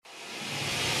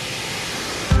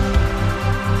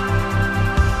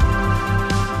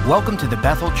Welcome to the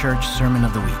Bethel Church Sermon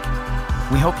of the Week.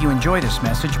 We hope you enjoy this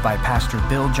message by Pastor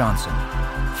Bill Johnson.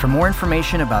 For more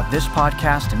information about this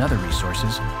podcast and other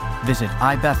resources, visit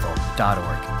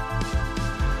ibethel.org.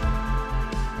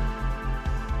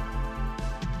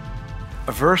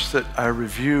 A verse that I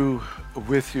review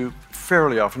with you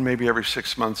fairly often, maybe every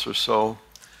 6 months or so,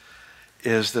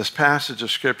 is this passage of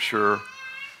Scripture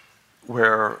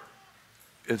where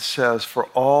it says, "For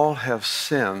all have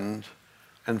sinned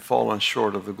and fallen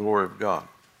short of the glory of God."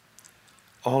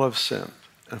 All have sinned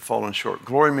and fallen short.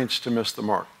 Glory means to miss the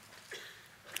mark.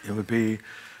 It would be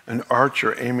an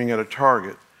archer aiming at a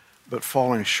target, but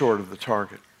falling short of the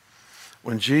target.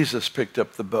 When Jesus picked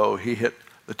up the bow, he hit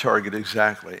the target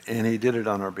exactly, and he did it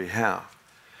on our behalf.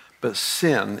 But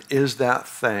sin is that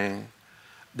thing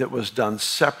that was done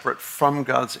separate from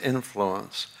God's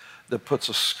influence that puts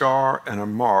a scar and a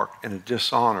mark and a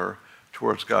dishonor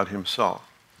towards God himself.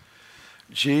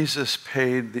 Jesus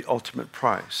paid the ultimate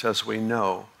price, as we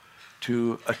know,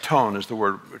 to atone is the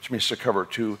word, which means to cover,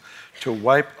 to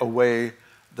wipe away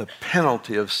the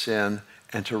penalty of sin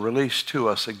and to release to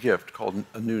us a gift called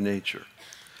a new nature.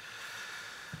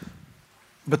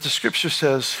 But the Scripture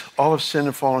says, all have sinned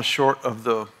and fallen short of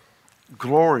the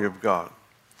glory of God.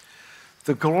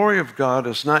 The glory of God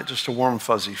is not just a warm,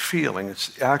 fuzzy feeling.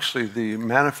 It's actually the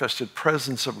manifested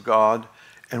presence of God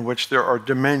in which there are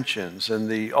dimensions, and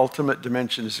the ultimate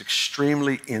dimension is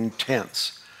extremely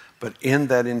intense. But in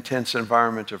that intense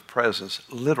environment of presence,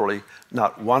 literally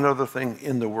not one other thing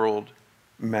in the world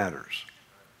matters.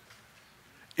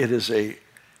 It is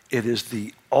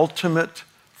the ultimate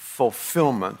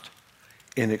fulfillment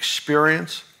in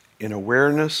experience, in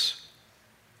awareness.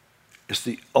 It's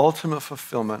the ultimate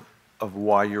fulfillment of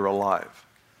why you're alive.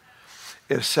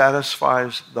 It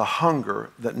satisfies the hunger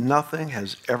that nothing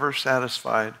has ever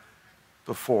satisfied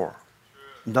before.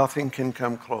 Nothing can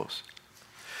come close.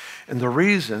 And the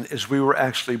reason is we were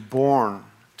actually born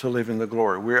to live in the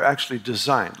glory. We're actually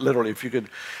designed. Literally, if you could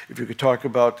talk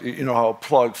about, how a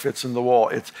plug fits in the wall,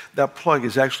 that plug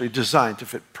is actually designed to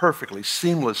fit perfectly,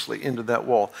 seamlessly into that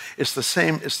wall. It's the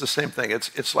same thing.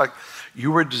 It's like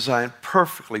you were designed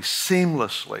perfectly,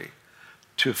 seamlessly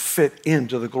to fit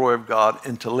into the glory of God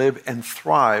and to live and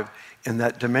thrive in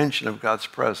that dimension of God's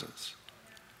presence.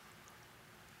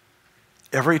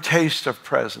 Every taste of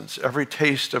presence, every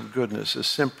taste of goodness is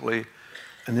simply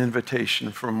an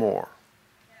invitation for more.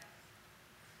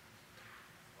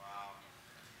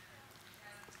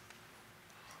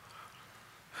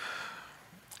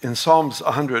 In Psalms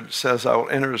 100, it says, "I will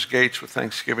enter his gates with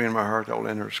thanksgiving in my heart. I will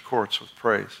enter his courts with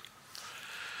praise."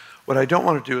 What I don't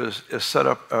want to do is set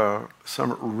up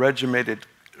some regimented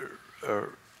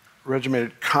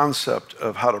concept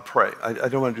of how to pray. I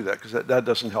don't want to do that because that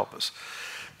doesn't help us.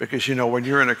 Because, when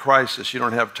you're in a crisis, you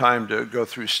don't have time to go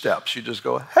through steps. You just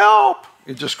go, "Help!"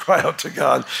 You just cry out to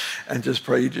God and just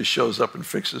pray. He just shows up and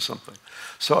fixes something.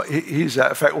 So in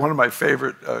fact, one of my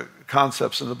favorite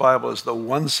concepts in the Bible is the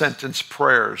one-sentence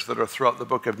prayers that are throughout the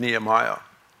book of Nehemiah.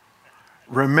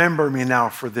 Remember me now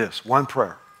for this, one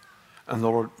prayer. And the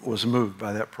Lord was moved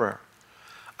by that prayer.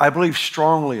 I believe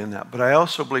strongly in that, but I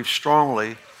also believe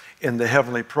strongly in the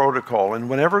heavenly protocol. And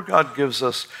whenever God gives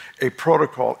us a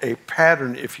protocol, a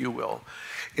pattern, if you will,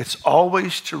 it's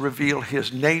always to reveal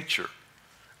his nature.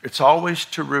 It's always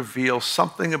to reveal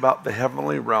something about the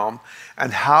heavenly realm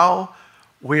and how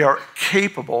we are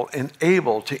capable and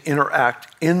able to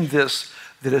interact in this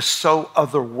that is so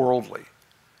otherworldly.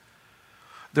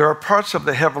 There are parts of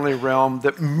the heavenly realm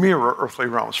that mirror earthly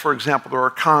realms. For example, there are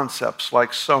concepts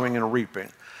like sowing and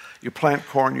reaping. You plant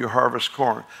corn, you harvest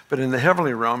corn. But in the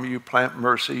heavenly realm, you plant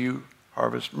mercy, you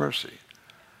harvest mercy.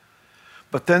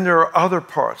 But then there are other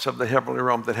parts of the heavenly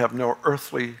realm that have no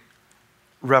earthly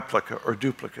replica or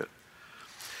duplicate.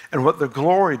 And what the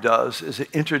glory does is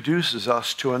it introduces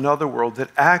us to another world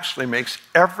that actually makes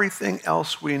everything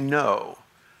else we know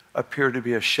appear to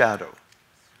be a shadow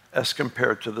as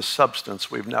compared to the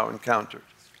substance we've now encountered.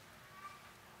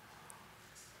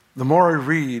 The more I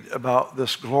read about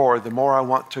this glory, the more I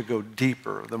want to go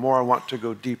deeper, the more I want to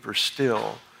go deeper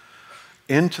still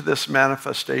into this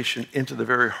manifestation, into the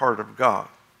very heart of God.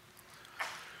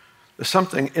 There's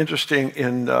something interesting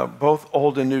in both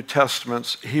Old and New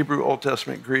Testaments, Hebrew, Old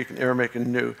Testament, Greek, and Aramaic and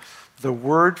New. The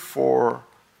word for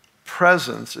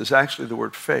presence is actually the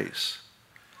word face.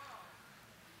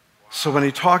 So when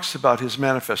he talks about his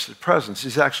manifested presence,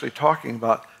 he's actually talking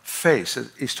about face.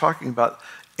 He's talking about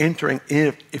entering,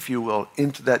 if you will,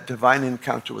 into that divine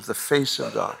encounter with the face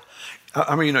of God.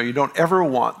 I mean, you don't ever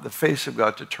want the face of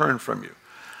God to turn from you.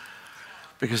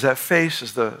 because that face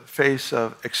is the face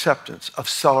of acceptance, of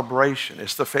celebration.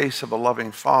 It's the face of a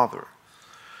loving Father.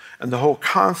 And the whole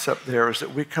concept there is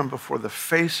that we come before the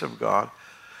face of God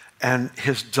and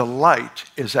his delight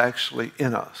is actually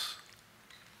in us.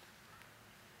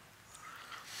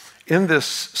 In this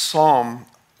Psalm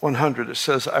 100, it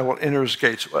says, I will enter his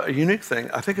gates. A unique thing,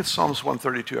 I think it's Psalms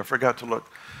 132, I forgot to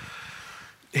look.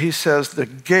 He says the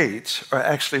gates are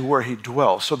actually where he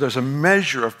dwells. So there's a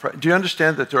measure of, do you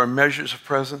understand that there are measures of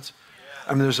presence?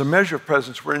 I mean, there's a measure of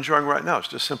presence we're enjoying right now. It's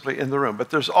just simply in the room.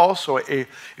 But there's also if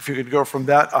you could go from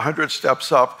that 100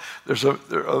 steps up, there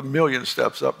are a million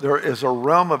steps up. There is a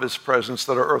realm of his presence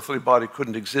that our earthly body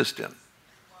couldn't exist in.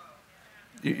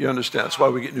 You understand? That's why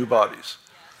we get new bodies.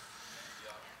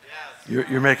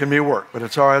 You're making me work, but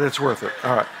it's all right. It's worth it.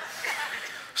 All right.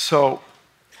 So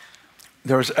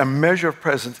there's a measure of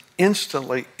presence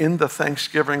instantly in the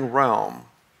thanksgiving realm.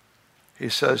 He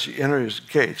says you enter his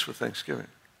gates with thanksgiving.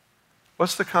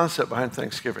 What's the concept behind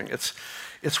Thanksgiving?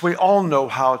 It's we all know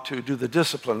how to do the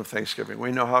discipline of Thanksgiving.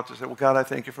 We know how to say, well, God, I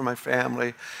thank you for my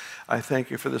family. I thank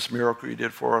you for this miracle you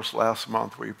did for us last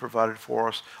month where you provided for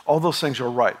us. All those things are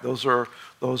right. Those are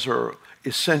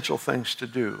essential things to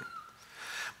do.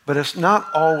 But it's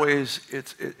not always,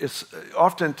 it's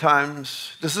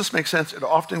oftentimes, does this make sense? It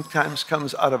oftentimes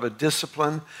comes out of a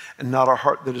discipline and not a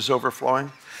heart that is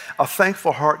overflowing. A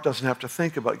thankful heart doesn't have to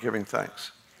think about giving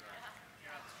thanks.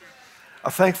 A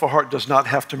thankful heart does not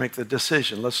have to make the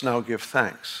decision, let's now give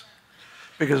thanks.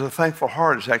 Because a thankful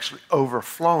heart is actually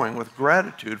overflowing with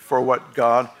gratitude for what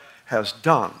God has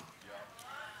done.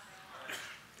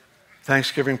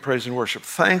 Thanksgiving, praise, and worship.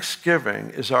 Thanksgiving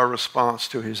is our response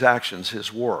to his actions,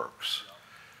 his works.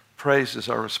 Praise is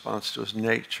our response to his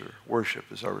nature.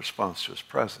 Worship is our response to his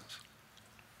presence.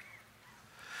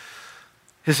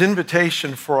 His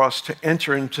invitation for us to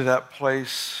enter into that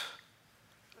place,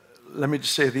 let me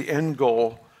just say the end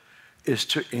goal is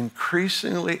to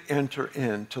increasingly enter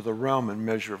into the realm and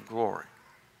measure of glory.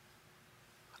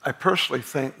 I personally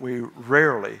think we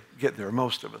rarely get there,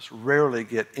 most of us rarely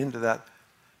get into that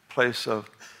place of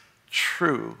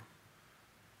true,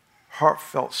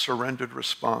 heartfelt, surrendered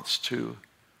response to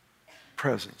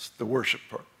presence, the worship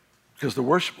part. Because the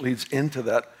worship leads into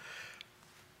that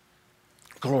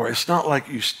glory. It's not like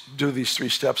you do these 3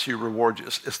 steps, he rewards you.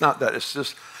 It's not that. It's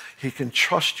just he can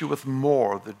trust you with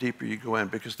more the deeper you go in.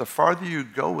 Because the farther you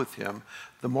go with him,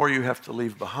 the more you have to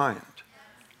leave behind.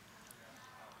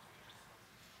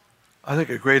 I think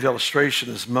a great illustration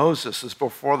is Moses is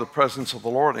before the presence of the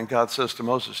Lord, and God says to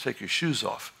Moses, take your shoes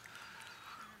off.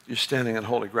 You're standing on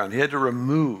holy ground. He had to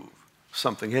remove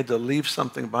something. He had to leave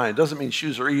something behind. It doesn't mean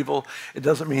shoes are evil. It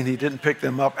doesn't mean he didn't pick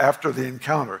them up after the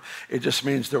encounter. It just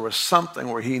means there was something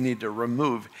where he needed to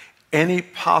remove any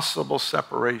possible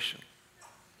separation.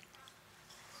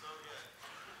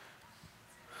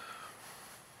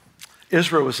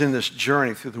 Israel was in this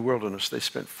journey through the wilderness. They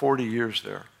spent 40 years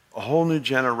there. A whole new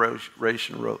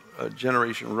generation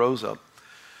rose up.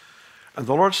 And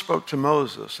the Lord spoke to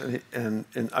Moses, and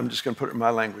I'm just going to put it in my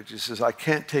language. He says, I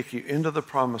can't take you into the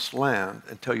promised land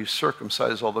until you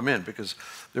circumcise all the men, because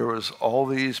there was all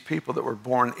these people that were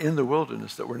born in the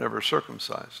wilderness that were never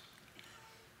circumcised.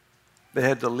 They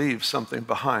had to leave something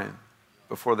behind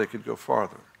before they could go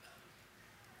farther.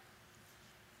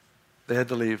 They had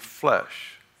to leave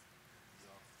flesh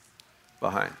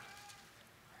behind.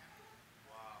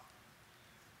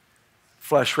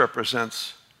 Flesh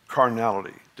represents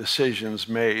carnality, decisions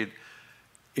made,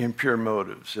 impure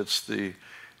motives. It's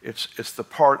the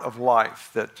part of life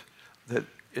that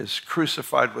is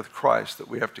crucified with Christ that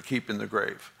we have to keep in the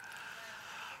grave.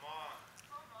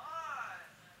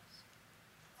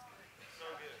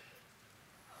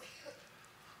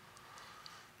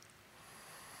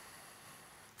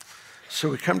 So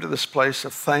we come to this place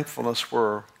of thankfulness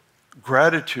where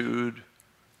gratitude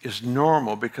is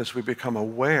normal because we become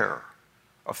aware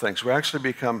of things. We actually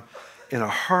become, in a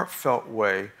heartfelt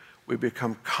way, we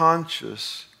become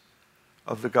conscious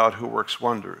of the God who works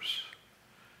wonders.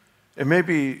 It may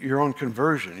be your own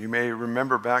conversion. You may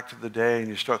remember back to the day and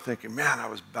you start thinking, man, I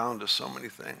was bound to so many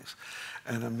things.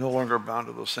 And I'm no longer bound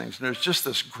to those things. And there's just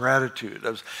this gratitude.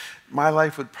 My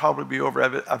life would probably be over.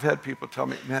 I've had people tell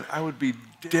me, man, I would be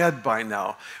dead by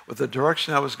now with the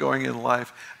direction I was going in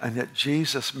life, and yet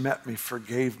Jesus met me,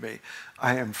 forgave me.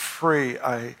 I am free.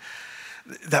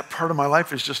 That part of my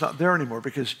life is just not there anymore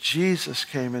because Jesus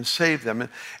came and saved them.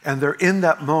 And they're in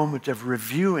that moment of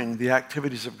reviewing the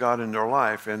activities of God in their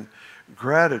life. And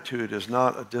gratitude is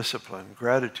not a discipline.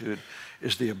 Gratitude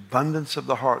is the abundance of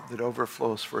the heart that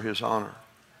overflows for his honor.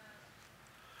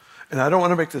 And I don't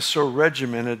want to make this so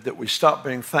regimented that we stop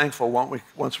being thankful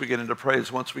once we get into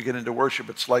praise, once we get into worship.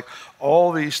 It's like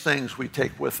all these things we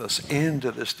take with us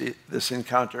into this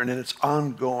encounter, and it's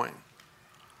ongoing.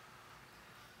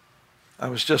 I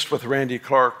was just with Randy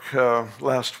Clark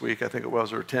last week, I think it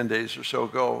was, or 10 days or so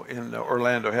ago in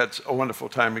Orlando. Had a wonderful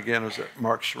time again. I was at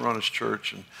Mark Sharona's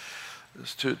church, and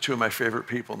it's two of my favorite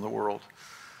people in the world.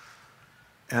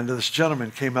 And this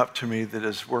gentleman came up to me that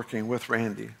is working with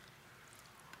Randy.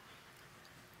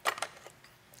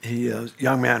 He is a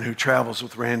young man who travels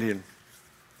with Randy,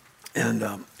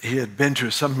 and he had been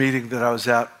to some meeting that I was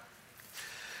at,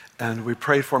 and we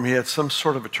prayed for him. He had some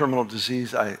sort of a terminal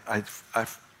disease.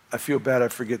 I feel bad I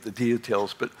forget the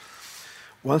details, but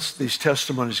once these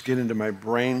testimonies get into my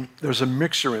brain, there's a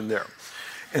mixer in there,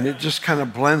 and it just kind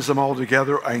of blends them all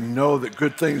together. I know that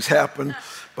good things happen,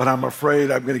 but I'm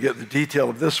afraid I'm going to get the detail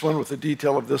of this one with the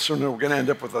detail of this one, and we're going to end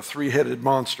up with a three-headed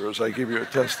monster as I give you a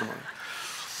testimony.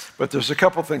 But there's a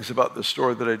couple things about this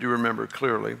story that I do remember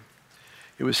clearly.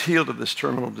 He was healed of this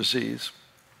terminal disease.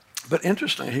 But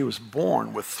interestingly, he was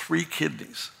born with 3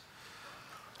 kidneys.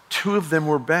 2 of them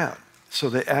were bad, so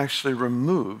they actually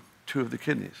removed 2 of the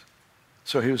kidneys.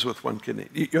 So he was with 1 kidney.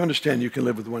 You understand you can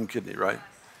live with 1 kidney, right?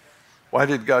 Why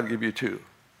did God give you 2?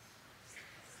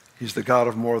 He's the God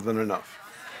of more than enough.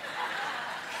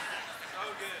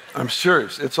 I'm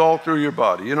serious. It's all through your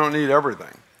body. You don't need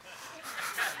everything.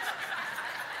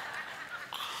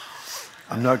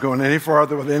 I'm not going any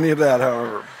farther with any of that,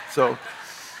 however. So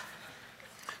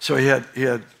he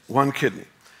had 1 kidney.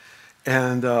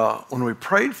 And when we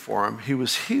prayed for him, he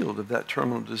was healed of that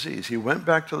terminal disease. He went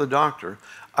back to the doctor.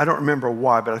 I don't remember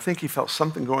why, but I think he felt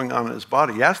something going on in his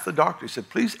body. He asked the doctor, he said,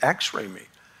 please x-ray me.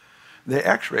 They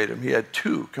x-rayed him. He had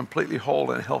 2 completely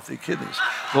whole and healthy kidneys.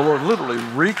 The Lord literally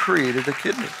recreated a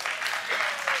kidney.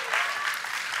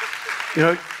 You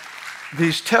know,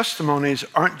 these testimonies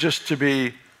aren't just to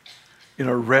be,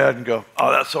 read and go,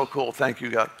 oh, that's so cool, thank you,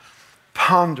 God.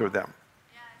 Ponder them.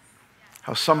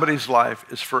 How somebody's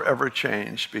life is forever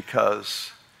changed because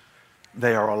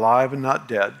they are alive and not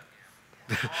dead.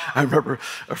 I remember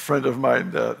a friend of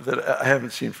mine that I haven't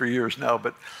seen for years now,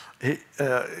 but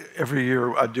every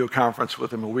year I'd do a conference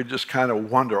with him, and we'd just kind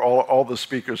of wonder, all the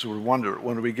speakers would wonder,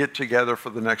 when we get together for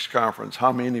the next conference,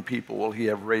 how many people will he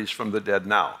have raised from the dead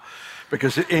now?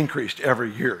 Because it increased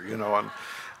every year,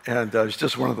 and he's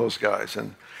just one of those guys.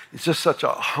 And he's just such a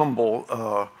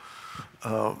humble,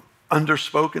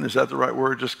 underspoken, is that the right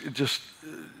word? Just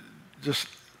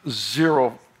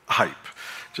zero hype.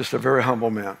 Just a very humble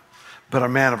man, but a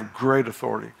man of great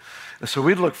authority. And so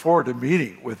we'd look forward to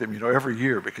meeting with him, every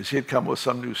year because he'd come with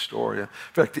some new story. In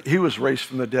fact, he was raised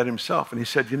from the dead himself. And he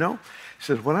said,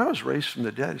 when I was raised from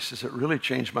the dead, he says, it really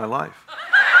changed my life.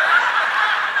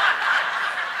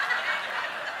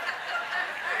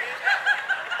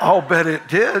 I'll bet it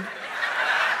did.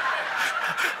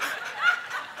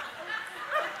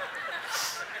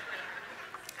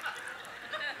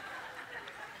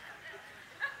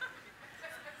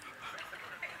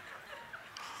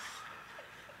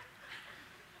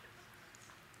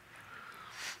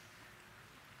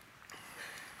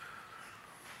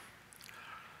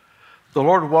 The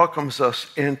Lord welcomes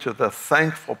us into the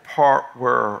thankful part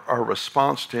where our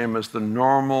response to Him is the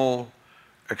normal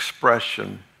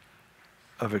expression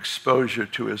of exposure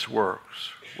to His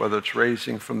works, whether it's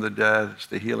raising from the dead, it's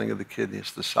the healing of the kidney,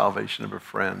 it's the salvation of a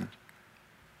friend,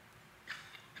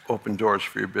 open doors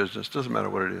for your business, doesn't matter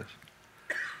what it is.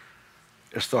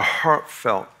 It's the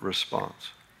heartfelt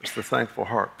response. It's the thankful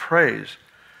heart. Praise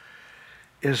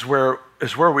is where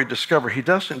we discover He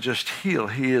doesn't just heal,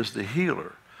 He is the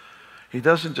healer. He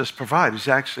doesn't just provide, He's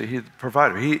the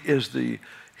provider. He is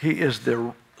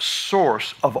the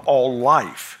source of all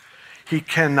life. He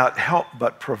cannot help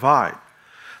but provide.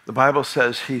 The Bible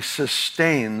says He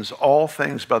sustains all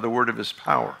things by the word of His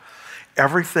power.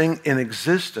 Everything in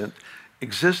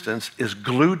existence is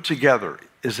glued together,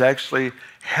 is actually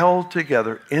held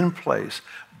together in place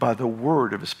by the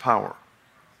word of His power.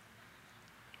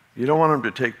 You don't want Him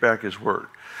to take back His word.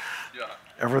 Yeah.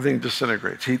 Everything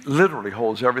disintegrates. He literally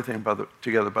holds everything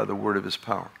together by the word of His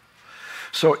power.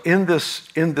 So in this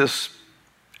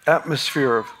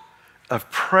atmosphere of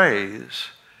praise,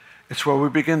 it's where we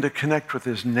begin to connect with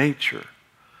His nature.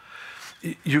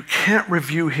 You can't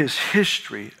review His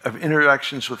history of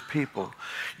interactions with people.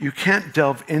 You can't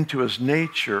delve into His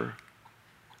nature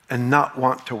and not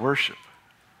want to worship.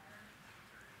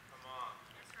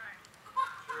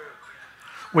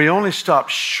 We only stop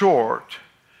short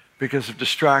because of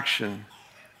distraction,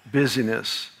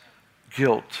 busyness,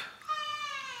 guilt,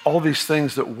 all these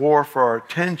things that war for our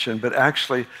attention, but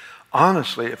actually,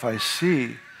 honestly, if I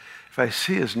see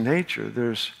His nature,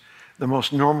 there's the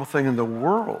most normal thing in the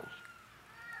world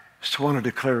is to want to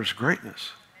declare His greatness.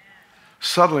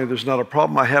 Suddenly, there's not a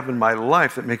problem I have in my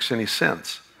life that makes any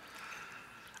sense.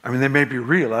 I mean, they may be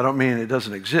real. I don't mean it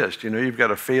doesn't exist. You know, you've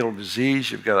got a fatal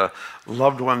disease, you've got a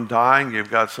loved one dying, you've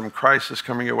got some crisis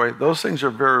coming your way. Those things are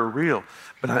very real.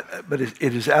 But it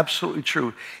is absolutely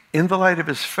true. In the light of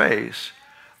his face,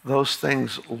 those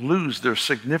things lose their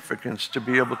significance to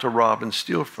be able to rob and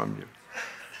steal from you.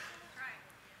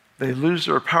 They lose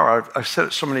their power. I've said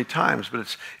it so many times,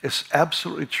 but it's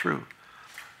absolutely true.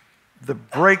 The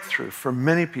breakthrough for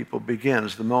many people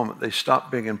begins the moment they stop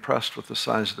being impressed with the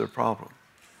size of their problem.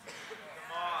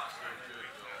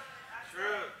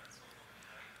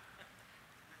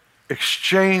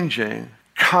 Exchanging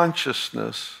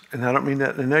consciousness, and I don't mean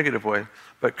that in a negative way,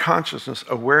 but consciousness,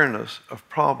 awareness of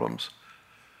problems,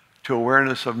 to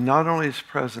awareness of not only his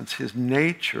presence, his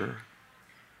nature,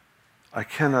 I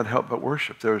cannot help but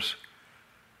worship. There's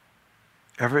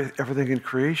everything in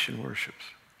creation worships.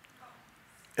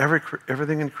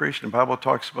 Everything in creation. The Bible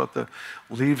talks about the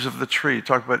leaves of the tree,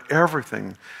 talk about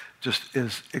everything just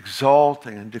is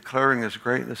exalting and declaring his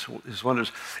greatness, his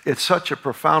wonders. It's such a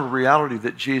profound reality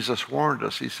that Jesus warned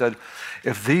us. He said,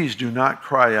 if these do not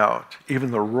cry out,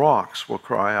 even the rocks will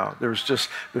cry out. There's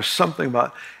something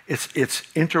about, it's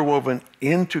interwoven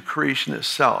into creation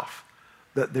itself,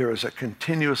 that there is a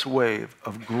continuous wave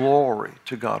of glory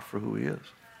to God for who he is.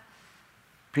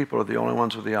 People are the only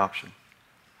ones with the option.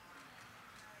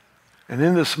 And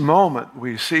in this moment,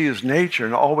 we see his nature,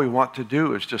 and all we want to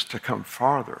do is just to come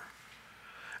farther.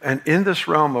 And in this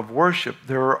realm of worship,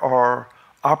 there are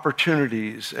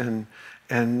opportunities and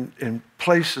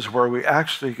places where we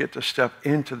actually get to step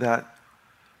into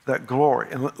that glory.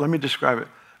 And let me describe it.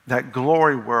 That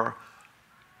glory where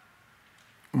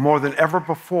more than ever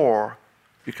before,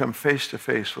 you come face to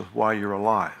face with why you're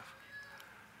alive.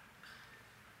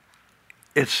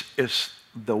 It's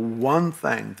the one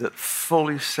thing that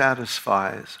fully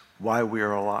satisfies why we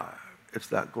are alive. It's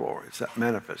that glory. It's that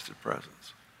manifested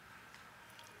presence.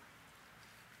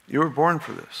 You were born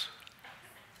for this.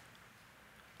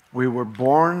 We were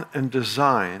born and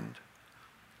designed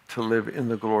to live in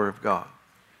the glory of God.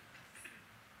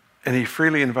 And he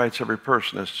freely invites every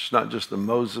person. It's not just the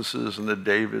Moseses and the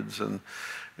Davids and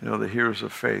the heroes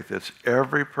of faith. It's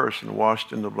every person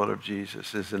washed in the blood of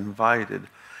Jesus is invited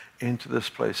into this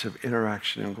place of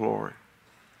interaction and glory.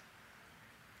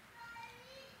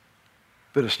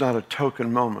 But it's not a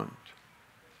token moment.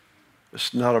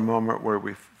 It's not a moment where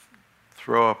we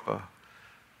throw up a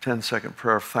 10-second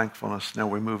prayer of thankfulness, now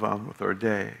we move on with our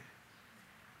day.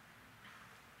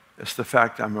 It's the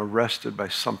fact I'm arrested by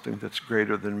something that's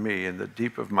greater than me, and the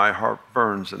deep of my heart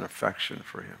burns an affection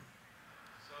for him.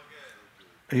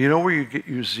 And you know where you get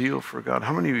your zeal for God?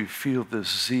 How many of you feel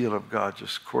this zeal of God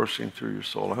just coursing through your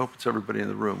soul? I hope it's everybody in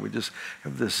the room. We just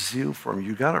have this zeal for him.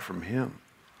 You got it from him.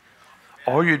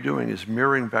 All you're doing is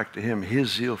mirroring back to him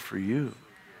his zeal for you.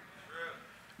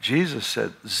 Jesus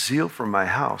said, zeal for my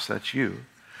house, that's you.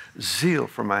 Zeal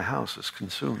for my house has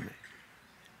consumed me.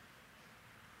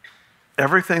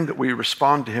 Everything that we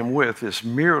respond to him with is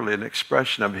merely an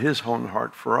expression of his own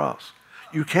heart for us.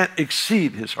 You can't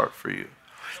exceed his heart for you.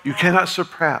 You cannot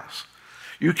surpass.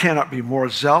 You cannot be more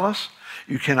zealous.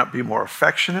 You cannot be more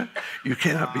affectionate. You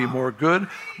cannot be more good.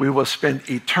 We will spend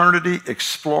eternity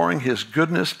exploring his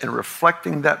goodness and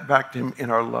reflecting that back to him in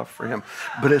our love for him.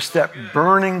 But it's that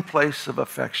burning place of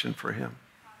affection for him.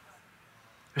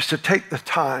 It's to take the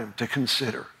time to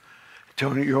consider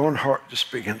until your own heart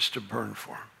just begins to burn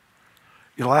for him.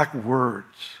 You lack words.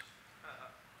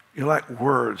 You lack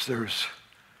words. There's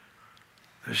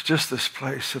just this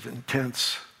place of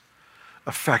intense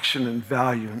affection and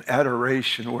value and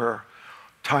adoration where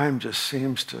time just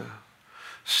seems to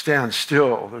stand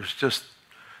still. There's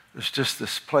just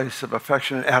this place of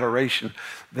affection and adoration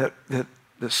that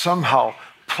somehow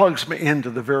plugs me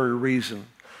into the very reason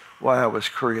why I was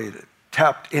created,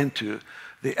 tapped into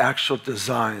the actual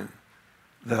design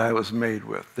that I was made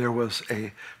with. There was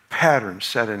a pattern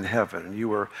set in heaven, and you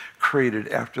were created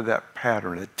after that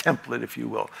pattern, a template, if you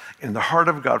will, in the heart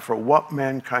of God for what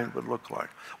mankind would look like,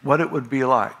 what it would be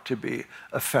like to be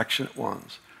affectionate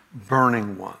ones,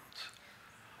 burning ones,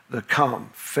 that come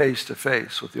face to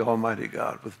face with the Almighty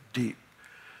God with deep,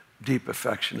 deep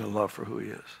affection and love for who he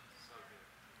is.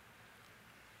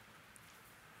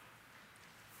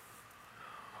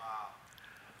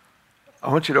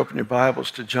 I want you to open your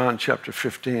Bibles to John chapter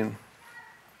 15.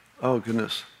 Oh,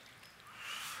 goodness.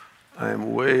 I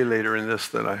am way later in this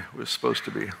than I was supposed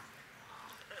to be.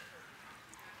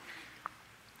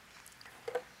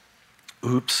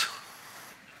 Oops.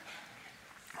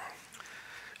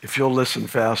 If you'll listen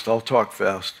fast, I'll talk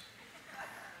fast.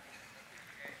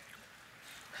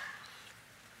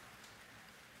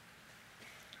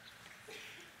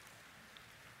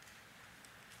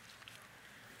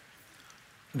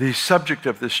 The subject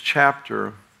of this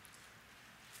chapter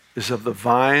is of the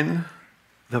vine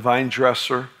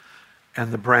dresser,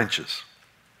 and the branches.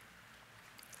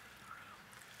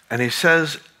 And he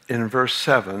says in verse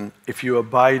 7, if you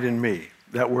abide in me.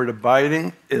 That word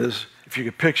abiding is, if you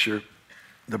could picture,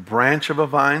 the branch of a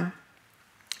vine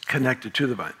connected to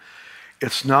the vine.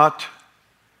 It's not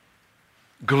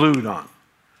glued on.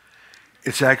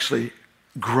 It's actually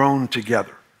grown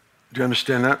together. Do you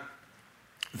understand that?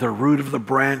 The root of the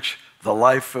branch, the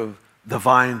life of the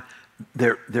vine,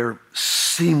 they're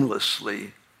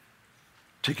seamlessly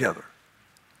together.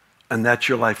 And that's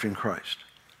your life in Christ.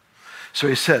 So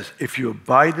he says, if you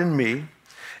abide in me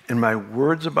and my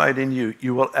words abide in you,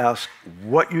 you will ask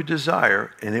what you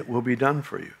desire and it will be done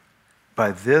for you.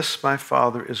 By this my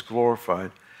Father is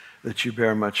glorified, that you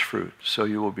bear much fruit, so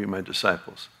you will be my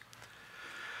disciples.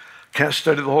 Can't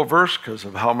study the whole verse because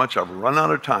of how much I've run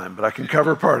out of time, but I can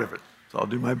cover part of it, so I'll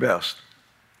do my best.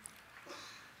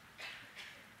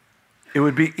 It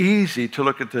would be easy to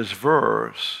look at this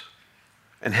verse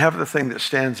and have the thing that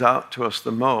stands out to us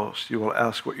the most. You will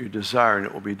ask what you desire and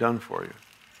it will be done for you.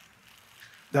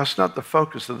 That's not the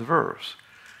focus of the verse.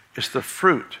 It's the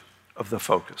fruit of the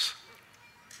focus.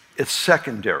 It's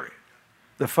secondary.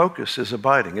 The focus is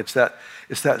abiding. It's that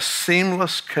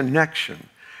seamless connection.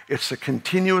 It's the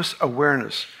continuous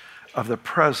awareness of the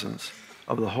presence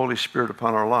of the Holy Spirit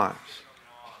upon our lives.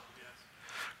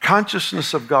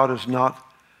 Consciousness of God is not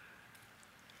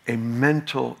a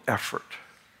mental effort.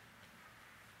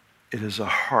 It is a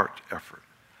heart effort.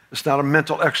 It's not a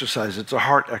mental exercise, it's a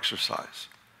heart exercise.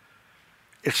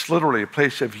 It's literally a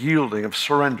place of yielding, of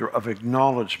surrender, of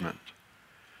acknowledgement.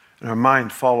 And our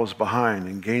mind follows behind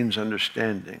and gains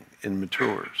understanding and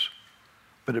matures.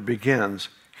 But it begins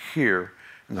here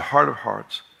in the heart of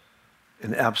hearts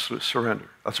in absolute surrender.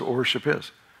 That's what worship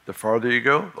is. The farther you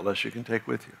go, the less you can take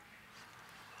with you.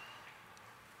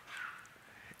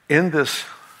 In this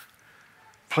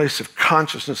place of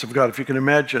consciousness of God, if you can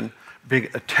imagine being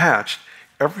attached,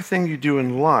 everything you do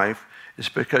in life is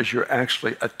because you're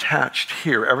actually attached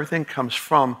here. Everything comes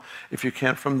from, if you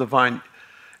can, from the vine.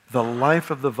 The life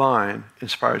of the vine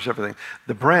inspires everything.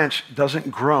 The branch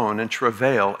doesn't groan and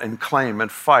travail and claim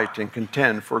and fight and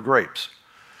contend for grapes.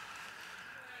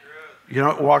 You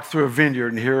don't walk through a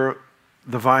vineyard and hear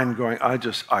the vine going, I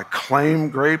claim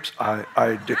grapes,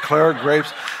 I declare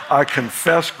grapes, I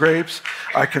confess grapes,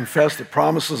 I confess the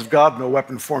promises of God, no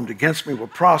weapon formed against me will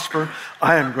prosper,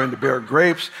 I am going to bear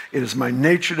grapes, it is my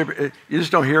nature to, you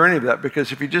just don't hear any of that,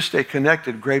 because if you just stay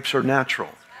connected, grapes are natural.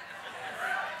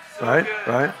 Right?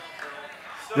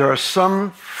 There are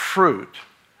some fruits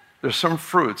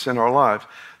in our lives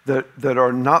that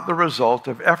are not the result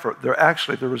of effort, they're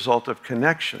actually the result of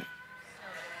connection.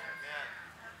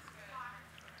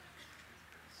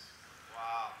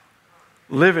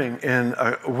 Living in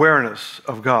awareness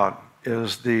of God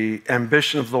is the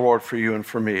ambition of the Lord for you and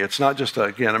for me. It's not just,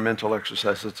 a mental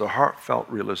exercise. It's a heartfelt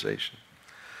realization.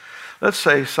 Let's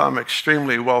say some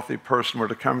extremely wealthy person were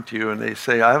to come to you and they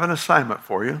say, I have an assignment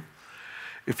for you.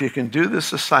 If you can do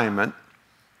this assignment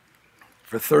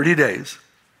for 30 days,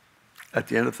 at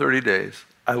the end of 30 days,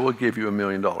 I will give you $1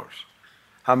 million.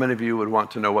 How many of you would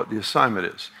want to know what the assignment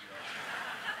is?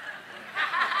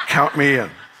 Count me in.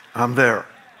 I'm there.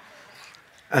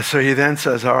 And so he then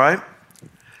says, all right,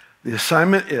 the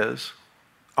assignment is,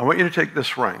 I want you to take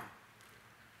this ring.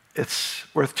 It's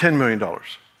worth $10 million.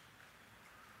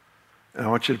 And I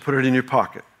want you to put it in your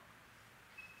pocket.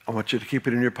 I want you to keep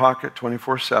it in your pocket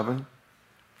 24/7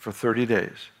 for 30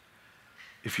 days.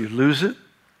 If you lose it,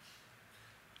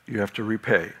 you have to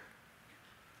repay.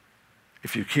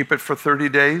 If you keep it for 30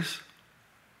 days,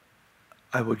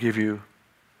 I will give you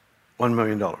 $1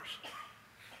 million.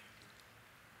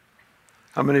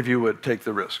 How many of you would take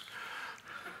the risk?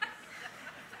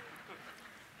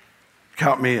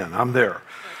 Count me in. I'm there.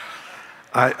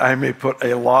 I may put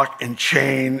a lock and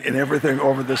chain and everything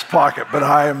over this pocket, but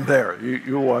I am there.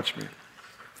 You watch me.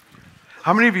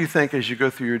 How many of you think as you go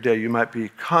through your day, you might be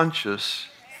conscious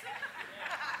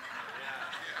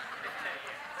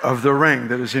of the ring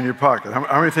that is in your pocket?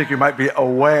 How many think you might be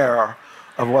aware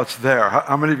of what's there?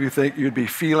 How many of you think you'd be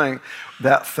feeling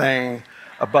that thing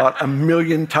about 1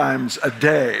 million times a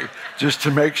day just to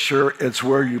make sure it's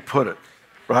where you put it,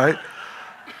 right?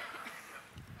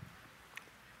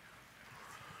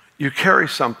 You carry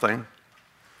something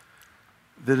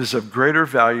that is of greater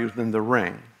value than the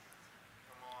ring,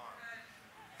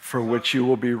 for which you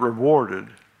will be rewarded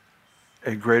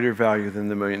a greater value than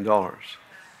the $1 million.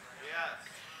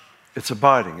 It's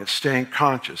abiding, it's staying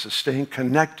conscious, it's staying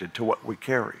connected to what we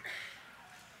carry.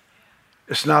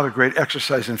 It's not a great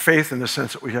exercise in faith in the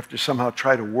sense that we have to somehow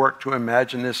try to work to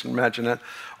imagine this and imagine that.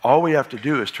 All we have to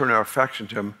do is turn our affection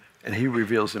to him, and he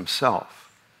reveals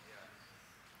himself.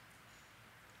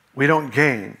 We don't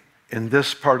gain in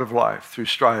this part of life through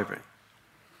striving.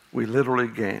 We literally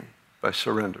gain by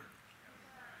surrender.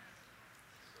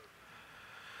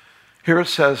 Here it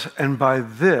says, and by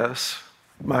this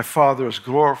my Father is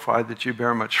glorified that you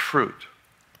bear much fruit.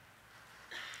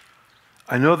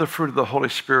 I know the fruit of the Holy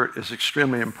Spirit is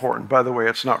extremely important. By the way,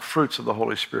 it's not fruits of the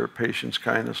Holy Spirit, patience,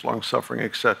 kindness, long-suffering,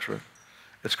 etc.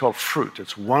 It's called fruit.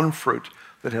 It's one fruit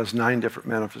that has 9 different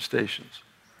manifestations.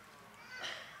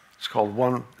 It's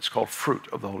called fruit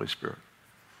of the Holy Spirit.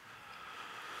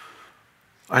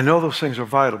 I know those things are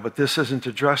vital, but this isn't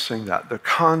addressing that. The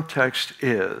context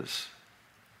is,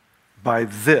 by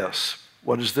this,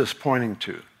 what is this pointing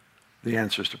to? The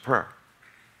answers to prayer.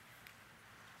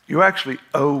 You actually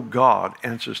owe God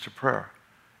answers to prayer.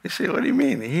 You say, what do you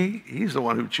mean? He's the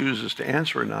one who chooses to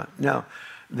answer or not. No,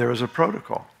 there is a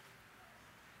protocol.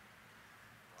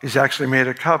 He's actually made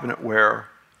a covenant where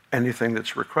anything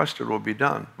that's requested will be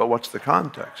done. But what's the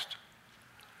context?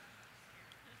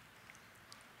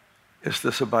 It's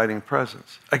this abiding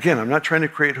presence. Again, I'm not trying to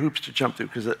create hoops to jump through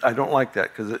because I don't like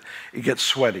that because it gets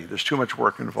sweaty. There's too much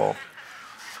work involved.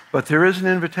 But there is an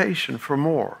invitation for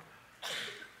more.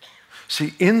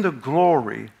 See, in the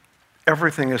glory,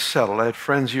 everything is settled. I had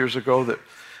friends years ago that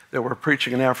were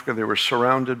preaching in Africa. They were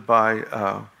surrounded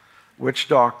by witch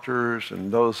doctors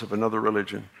and those of another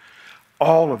religion.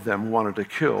 All of them wanted to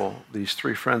kill these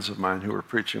 3 friends of mine who were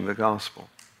preaching the gospel.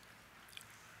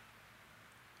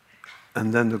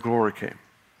 And then the glory came.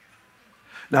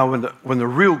 Now, when the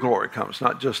real glory comes,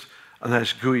 not just a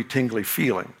nice gooey, tingly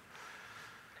feeling,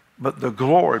 but the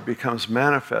glory becomes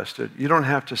manifested, you don't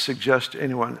have to suggest to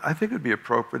anyone, I think it would be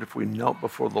appropriate if we knelt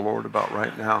before the Lord about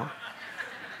right now.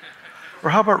 Or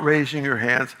how about raising your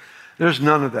hands? There's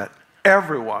none of that.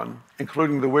 Everyone,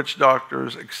 including the witch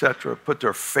doctors, etc., put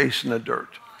their face in the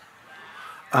dirt.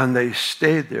 And they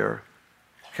stayed there,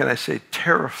 can I say,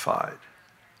 terrified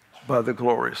by the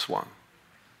glorious one.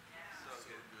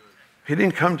 He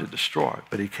didn't come to destroy,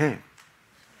 but he came.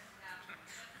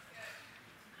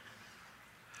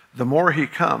 The more he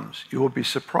comes, you will be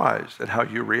surprised at how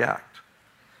you react.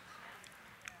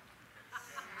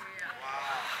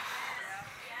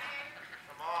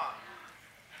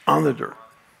 On the dirt.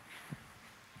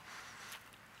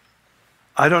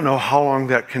 I don't know how long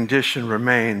that condition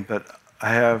remained, but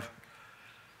I have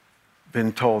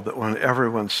been told that when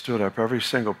everyone stood up, every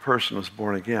single person was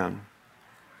born again.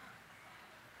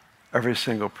 Every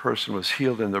single person was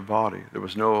healed in their body. There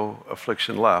was no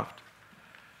affliction left.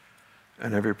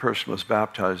 And every person was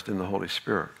baptized in the Holy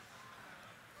Spirit.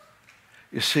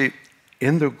 You see,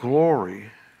 in the glory,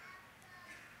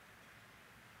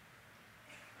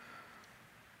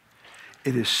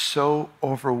 it is so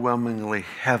overwhelmingly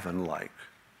heaven-like.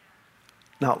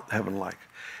 Not heaven-like.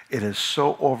 It is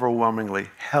so overwhelmingly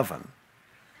heaven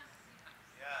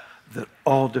that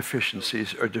all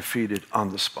deficiencies are defeated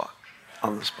on the spot.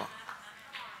 On the spot.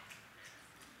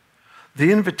 The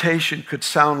invitation could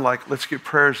sound like, let's get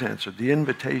prayers answered. The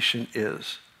invitation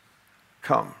is,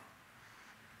 come.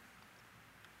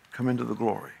 Come into the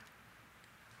glory.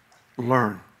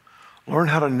 Learn. Learn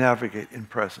how to navigate in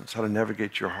presence, how to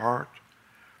navigate your heart,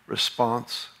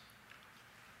 response.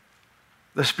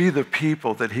 Let's be the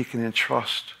people that he can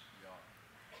entrust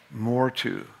more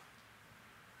to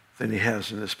than he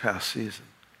has in this past season.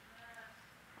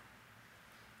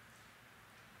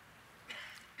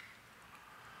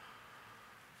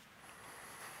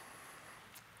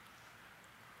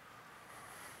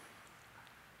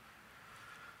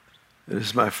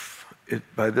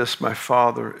 By this my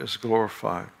Father is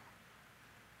glorified.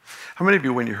 How many of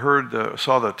you, when you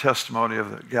saw the testimony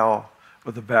of the gal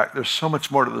with the back, there's so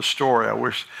much more to the story. I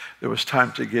wish there was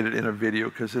time to get it in a video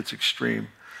because it's extreme.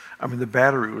 I mean, the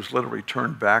battery was literally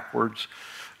turned backwards.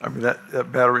 I mean,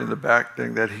 that battery in the back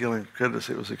thing, that healing, goodness,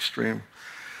 it was extreme.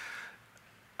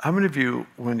 How many of you,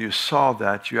 when you saw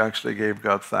that, you actually gave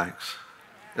God thanks?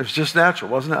 It was just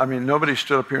natural, wasn't it? I mean, nobody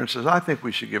stood up here and says, I think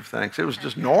we should give thanks. It was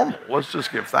just normal. Let's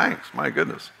just give thanks. My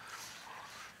goodness.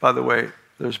 By the way,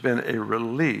 there's been a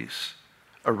release,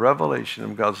 a revelation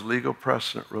of God's legal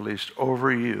precedent released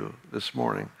over you this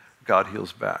morning. God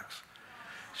heals backs.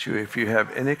 So if you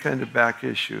have any kind of back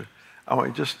issue, I want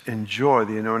you to just enjoy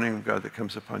the anointing of God that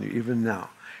comes upon you, even now.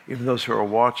 Even those who are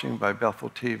watching by Bethel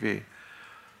TV.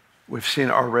 We've seen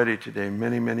already today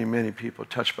many, many, many people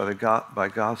touched by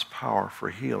God's power for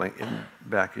healing in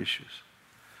back issues.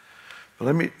 But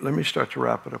let me start to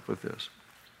wrap it up with this.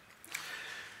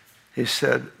 He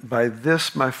said, by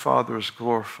this my Father is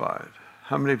glorified.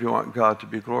 How many of you want God to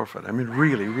be glorified? I mean,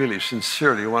 really, really,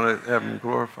 sincerely want to have him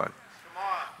glorified.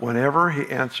 Whenever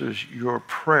he answers your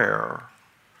prayer,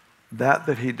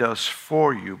 that he does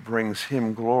for you brings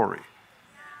him glory.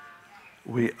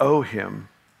 We owe him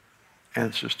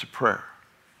answers to prayer.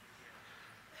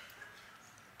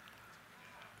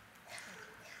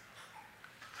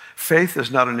 Faith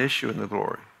is not an issue in the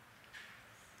glory.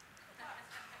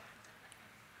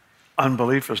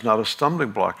 Unbelief is not a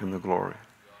stumbling block in the glory.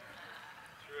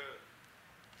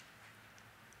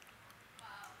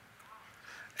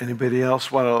 Anybody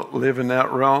else want to live in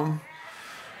that realm?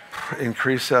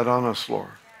 Increase that on us,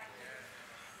 Lord.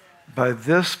 By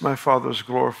this my Father is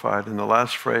glorified, and the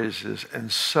last phrase is,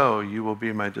 and so you will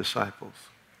be my disciples.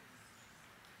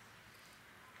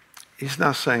 He's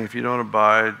not saying if you don't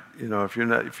abide, if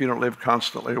you don't live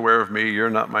constantly aware of me,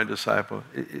 you're not my disciple.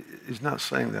 He's not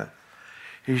saying that.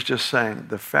 He's just saying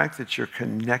the fact that you're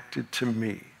connected to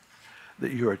me,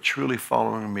 that you are truly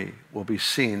following me, will be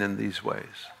seen in these ways.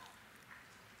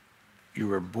 You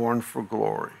were born for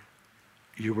glory.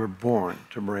 You were born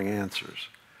to bring answers.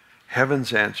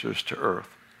 Heaven's answers to earth.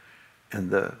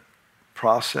 And the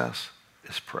process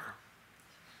is prayer.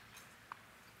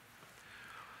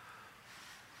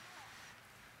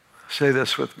 Say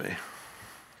this with me.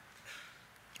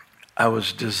 I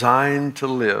was designed to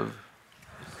live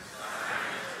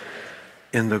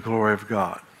in the glory of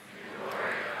God.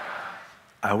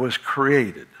 I was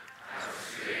created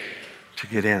to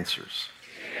get answers.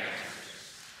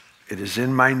 It is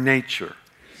in my nature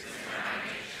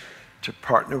to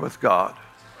partner with God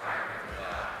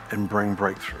and bring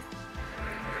breakthrough.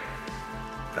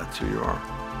 That's who you are.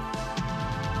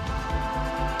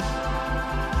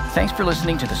 Thanks for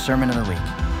listening to the Sermon of the Week.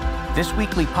 This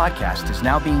weekly podcast is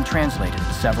now being translated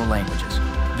in several languages.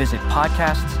 Visit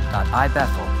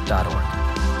podcasts.ibethel.org.